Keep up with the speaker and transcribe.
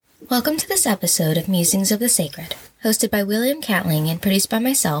Welcome to this episode of Musings of the Sacred, hosted by William Catling and produced by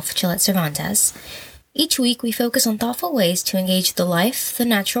myself, Gillette Cervantes. Each week we focus on thoughtful ways to engage the life, the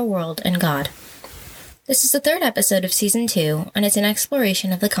natural world, and God. This is the third episode of Season 2, and it's an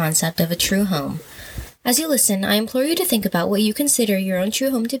exploration of the concept of a true home. As you listen, I implore you to think about what you consider your own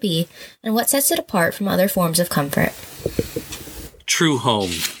true home to be and what sets it apart from other forms of comfort. True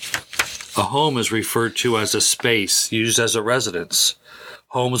home. A home is referred to as a space used as a residence.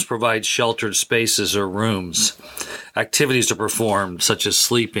 Homes provide sheltered spaces or rooms. Activities are performed, such as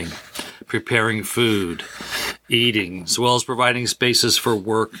sleeping, preparing food, eating, as well as providing spaces for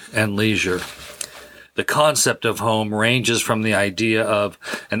work and leisure. The concept of home ranges from the idea of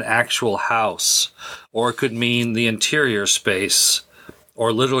an actual house, or it could mean the interior space,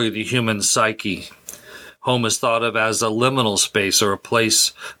 or literally the human psyche. Home is thought of as a liminal space or a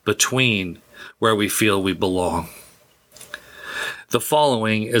place between where we feel we belong. The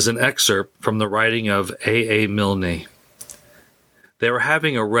following is an excerpt from the writing of A. Milne. They were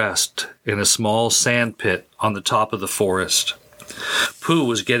having a rest in a small sand pit on the top of the forest. Pooh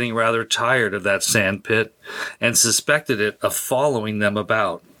was getting rather tired of that sand pit and suspected it of following them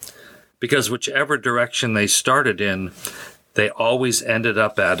about, because whichever direction they started in, they always ended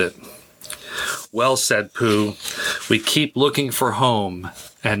up at it. Well, said Pooh, we keep looking for home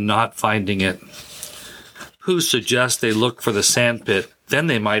and not finding it. Pooh suggests they look for the sandpit, then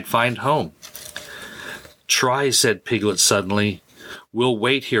they might find home. Try, said Piglet suddenly. We'll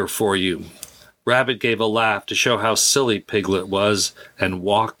wait here for you. Rabbit gave a laugh to show how silly Piglet was and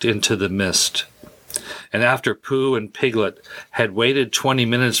walked into the mist. And after Pooh and Piglet had waited 20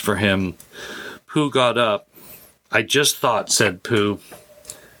 minutes for him, Pooh got up. I just thought, said Pooh.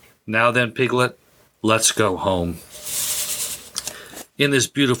 Now then, Piglet, let's go home. In this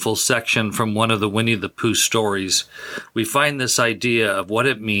beautiful section from one of the Winnie the Pooh stories, we find this idea of what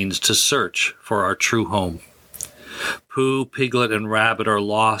it means to search for our true home. Pooh, Piglet, and Rabbit are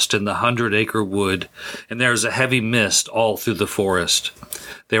lost in the 100-acre wood, and there is a heavy mist all through the forest.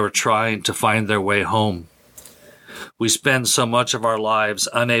 They were trying to find their way home. We spend so much of our lives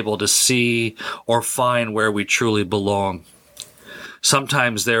unable to see or find where we truly belong.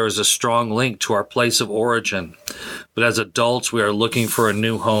 Sometimes there is a strong link to our place of origin, but as adults we are looking for a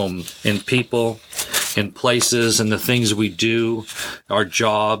new home in people, in places, and the things we do, our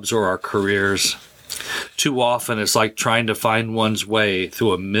jobs or our careers. Too often it's like trying to find one's way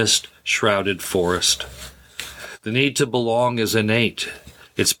through a mist-shrouded forest. The need to belong is innate.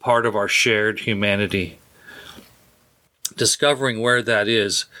 It's part of our shared humanity. Discovering where that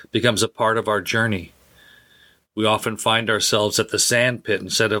is becomes a part of our journey. We often find ourselves at the sandpit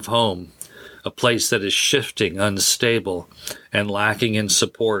instead of home, a place that is shifting, unstable, and lacking in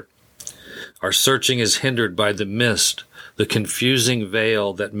support. Our searching is hindered by the mist, the confusing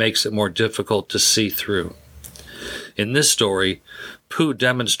veil that makes it more difficult to see through. In this story, Pooh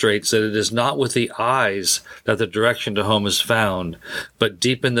demonstrates that it is not with the eyes that the direction to home is found, but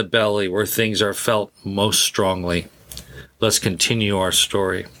deep in the belly where things are felt most strongly. Let's continue our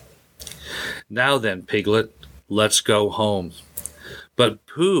story. Now then, Piglet, let's go home. But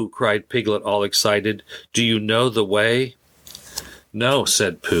Pooh, cried Piglet all excited, do you know the way? No,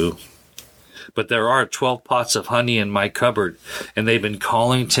 said Pooh. But there are 12 pots of honey in my cupboard, and they've been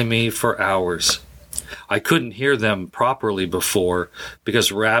calling to me for hours. I couldn't hear them properly before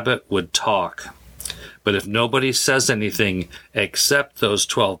because Rabbit would talk. But if nobody says anything except those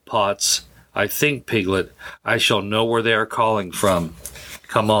 12 pots, I think, Piglet, I shall know where they are calling from.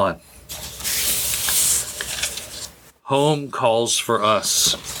 Come on. Home calls for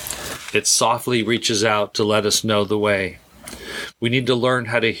us. It softly reaches out to let us know the way. We need to learn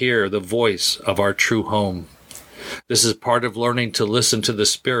how to hear the voice of our true home. This is part of learning to listen to the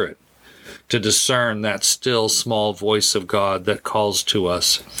Spirit, to discern that still small voice of God that calls to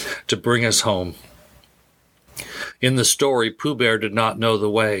us, to bring us home. In the story, Pooh Bear did not know the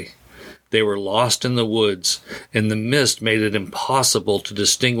way. They were lost in the woods, and the mist made it impossible to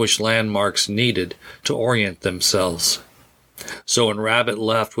distinguish landmarks needed to orient themselves. So when Rabbit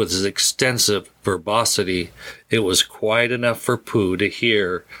left with his extensive verbosity, it was quiet enough for Pooh to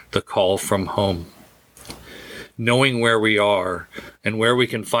hear the call from home. Knowing where we are and where we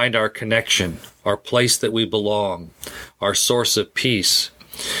can find our connection, our place that we belong, our source of peace,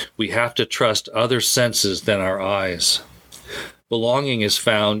 we have to trust other senses than our eyes. Belonging is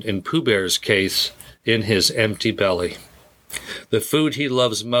found, in Pooh Bear's case, in his empty belly. The food he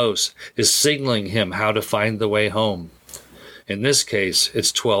loves most is signaling him how to find the way home. In this case,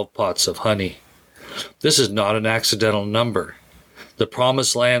 it's 12 pots of honey. This is not an accidental number. The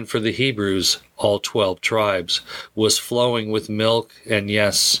promised land for the Hebrews, all 12 tribes, was flowing with milk and,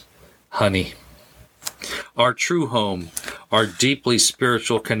 yes, honey. Our true home, our deeply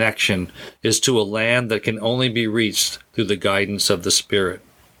spiritual connection, is to a land that can only be reached through the guidance of the Spirit.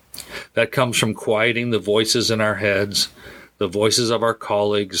 That comes from quieting the voices in our heads, the voices of our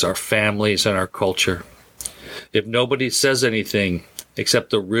colleagues, our families, and our culture. If nobody says anything except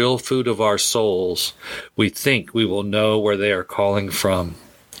the real food of our souls, we think we will know where they are calling from.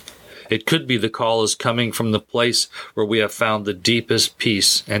 It could be the call is coming from the place where we have found the deepest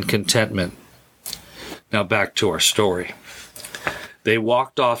peace and contentment. Now back to our story. They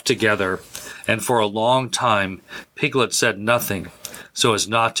walked off together, and for a long time Piglet said nothing so as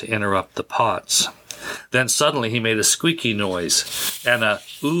not to interrupt the pots. Then suddenly he made a squeaky noise and a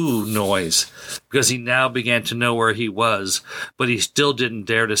ooh noise, because he now began to know where he was, but he still didn't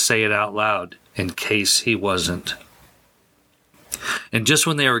dare to say it out loud, in case he wasn't. And just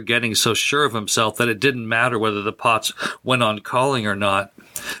when they were getting so sure of himself that it didn't matter whether the pots went on calling or not,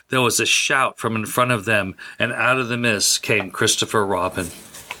 there was a shout from in front of them, and out of the mist came Christopher Robin.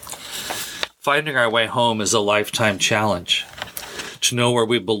 Finding our way home is a lifetime challenge. To know where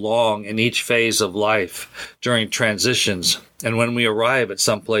we belong in each phase of life during transitions and when we arrive at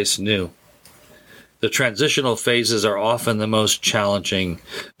someplace new. The transitional phases are often the most challenging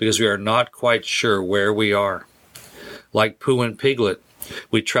because we are not quite sure where we are. Like Pooh and Piglet,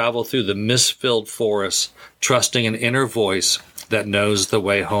 we travel through the mist-filled forest, trusting an inner voice that knows the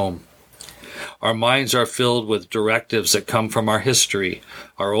way home. Our minds are filled with directives that come from our history,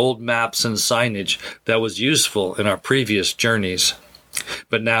 our old maps and signage that was useful in our previous journeys,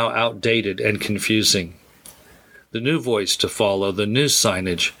 but now outdated and confusing. The new voice to follow, the new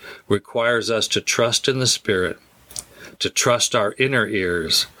signage, requires us to trust in the Spirit, to trust our inner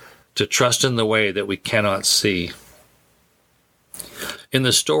ears, to trust in the way that we cannot see. In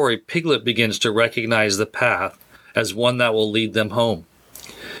the story, Piglet begins to recognize the path as one that will lead them home.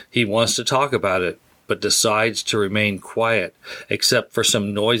 He wants to talk about it, but decides to remain quiet, except for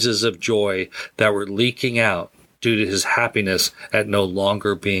some noises of joy that were leaking out due to his happiness at no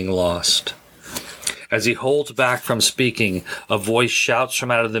longer being lost. As he holds back from speaking, a voice shouts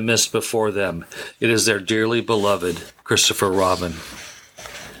from out of the mist before them. It is their dearly beloved Christopher Robin.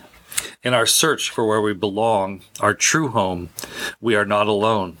 In our search for where we belong, our true home, we are not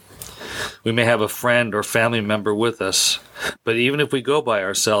alone. We may have a friend or family member with us, but even if we go by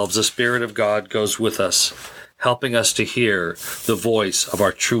ourselves, the Spirit of God goes with us, helping us to hear the voice of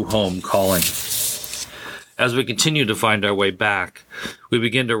our true home calling. As we continue to find our way back, we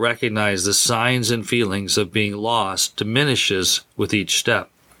begin to recognize the signs and feelings of being lost diminishes with each step.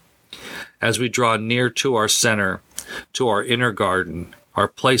 As we draw near to our center, to our inner garden, our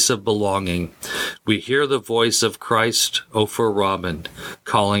place of belonging, we hear the voice of Christ, for Robin,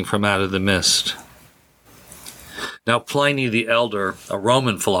 calling from out of the mist. Now Pliny the Elder, a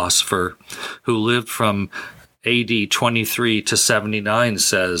Roman philosopher who lived from AD 23 to 79,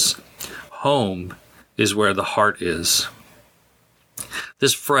 says, "Home is where the heart is."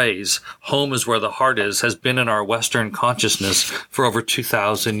 This phrase, "home is where the heart is," has been in our Western consciousness for over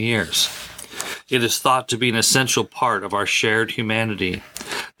 2,000 years. It is thought to be an essential part of our shared humanity,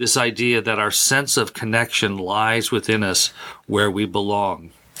 this idea that our sense of connection lies within us where we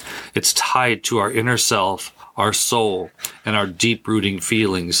belong. It's tied to our inner self, our soul, and our deep-rooting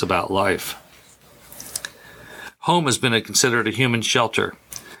feelings about life. Home has been considered a human shelter,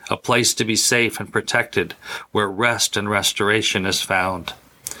 a place to be safe and protected, where rest and restoration is found.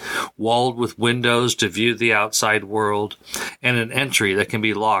 Walled with windows to view the outside world, and an entry that can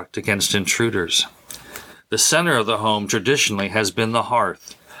be locked against intruders. The center of the home traditionally has been the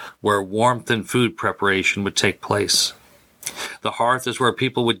hearth, where warmth and food preparation would take place. The hearth is where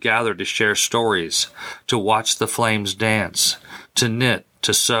people would gather to share stories, to watch the flames dance, to knit,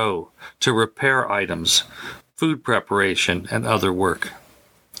 to sew, to repair items, food preparation, and other work.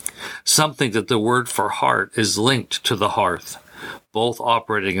 Some think that the word for heart is linked to the hearth, both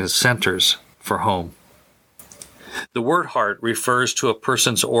operating as centers for home. The word heart refers to a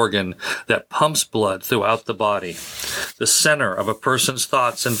person's organ that pumps blood throughout the body, the center of a person's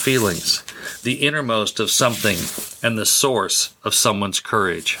thoughts and feelings, the innermost of something, and the source of someone's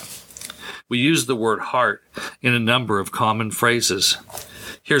courage. We use the word heart in a number of common phrases.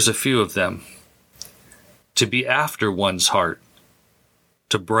 Here's a few of them. To be after one's heart.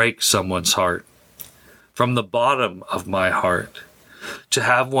 To break someone's heart. From the bottom of my heart. To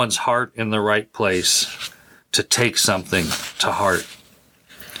have one's heart in the right place. To take something to heart.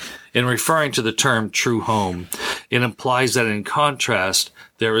 In referring to the term true home, it implies that in contrast,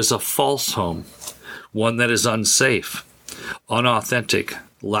 there is a false home, one that is unsafe, unauthentic,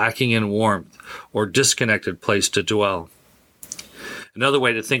 lacking in warmth, or disconnected place to dwell. Another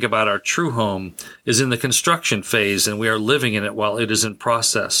way to think about our true home is in the construction phase, and we are living in it while it is in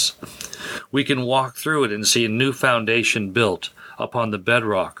process. We can walk through it and see a new foundation built upon the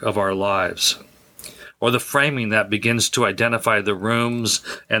bedrock of our lives, or the framing that begins to identify the rooms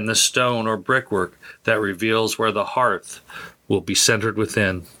and the stone or brickwork that reveals where the hearth will be centered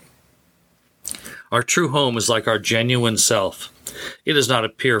within. Our true home is like our genuine self. It does not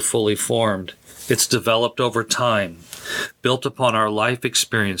appear fully formed. It's developed over time, built upon our life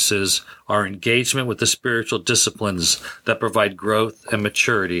experiences, our engagement with the spiritual disciplines that provide growth and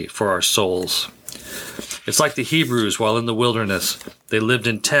maturity for our souls. It's like the Hebrews while in the wilderness. They lived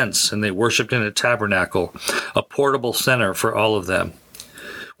in tents and they worshiped in a tabernacle, a portable center for all of them.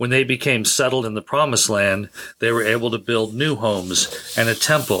 When they became settled in the Promised Land, they were able to build new homes and a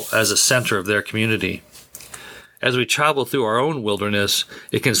temple as a center of their community. As we travel through our own wilderness,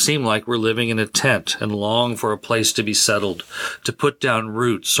 it can seem like we're living in a tent and long for a place to be settled, to put down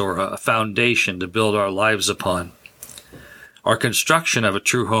roots or a foundation to build our lives upon. Our construction of a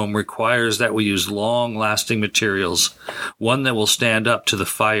true home requires that we use long-lasting materials, one that will stand up to the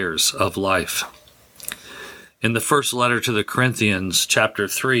fires of life. In the first letter to the Corinthians, chapter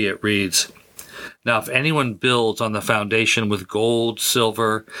 3, it reads, "Now if anyone builds on the foundation with gold,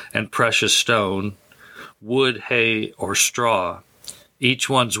 silver, and precious stone, wood, hay, or straw, each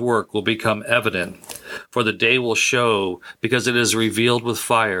one's work will become evident, for the day will show, because it is revealed with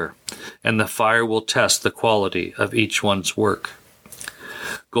fire, and the fire will test the quality of each one's work."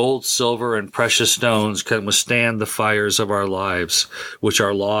 Gold, silver, and precious stones can withstand the fires of our lives, which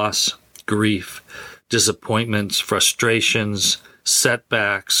are loss, grief, disappointments, frustrations,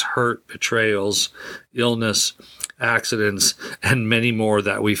 setbacks, hurt, betrayals, illness, accidents, and many more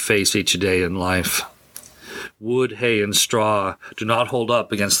that we face each day in life. Wood, hay, and straw do not hold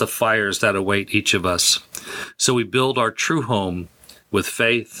up against the fires that await each of us. So we build our true home with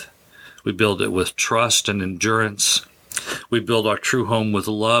faith. We build it with trust and endurance. We build our true home with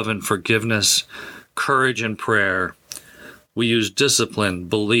love and forgiveness, courage and prayer. We use discipline,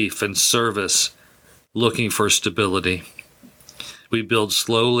 belief, and service, looking for stability. We build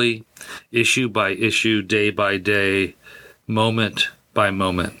slowly, issue by issue, day by day, moment by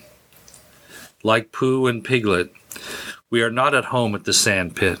moment. Like Pooh and Piglet, we are not at home at the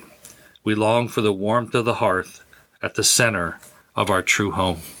sand pit. We long for the warmth of the hearth at the center of our true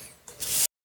home.